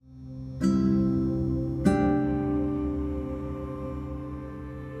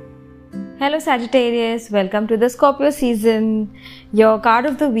Hello Sagittarius, welcome to the Scorpio season. Your card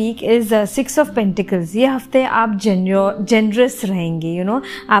of the week is Six of Pentacles. ये हफ्ते आप generous रहेंगे,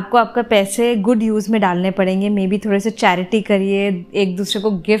 आपको आपका पैसे गुड यूज़ में डालने पड़ेंगे. मे बी थोड़े से चैरिटी करिए, एक दूसरे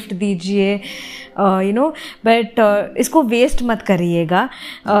को गिफ्ट दीजिए, बट इसको वेस्ट मत करिएगा.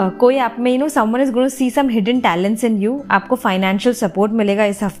 कोई आप में someone is going to C some hidden talents in you. आपको फाइनेंशियल सपोर्ट मिलेगा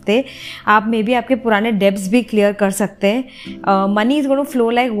इस हफ्ते. आप मे बी आपके पुराने डेब्ट्स भी क्लियर कर सकते हैं. Money is going to flow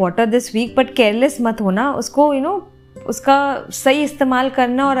like water this week, but careless मत होना. उसको उसका सही इस्तेमाल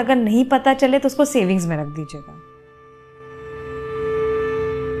करना, और अगर नहीं पता चले तो उसको सेविंग्स में रख दीजिएगा.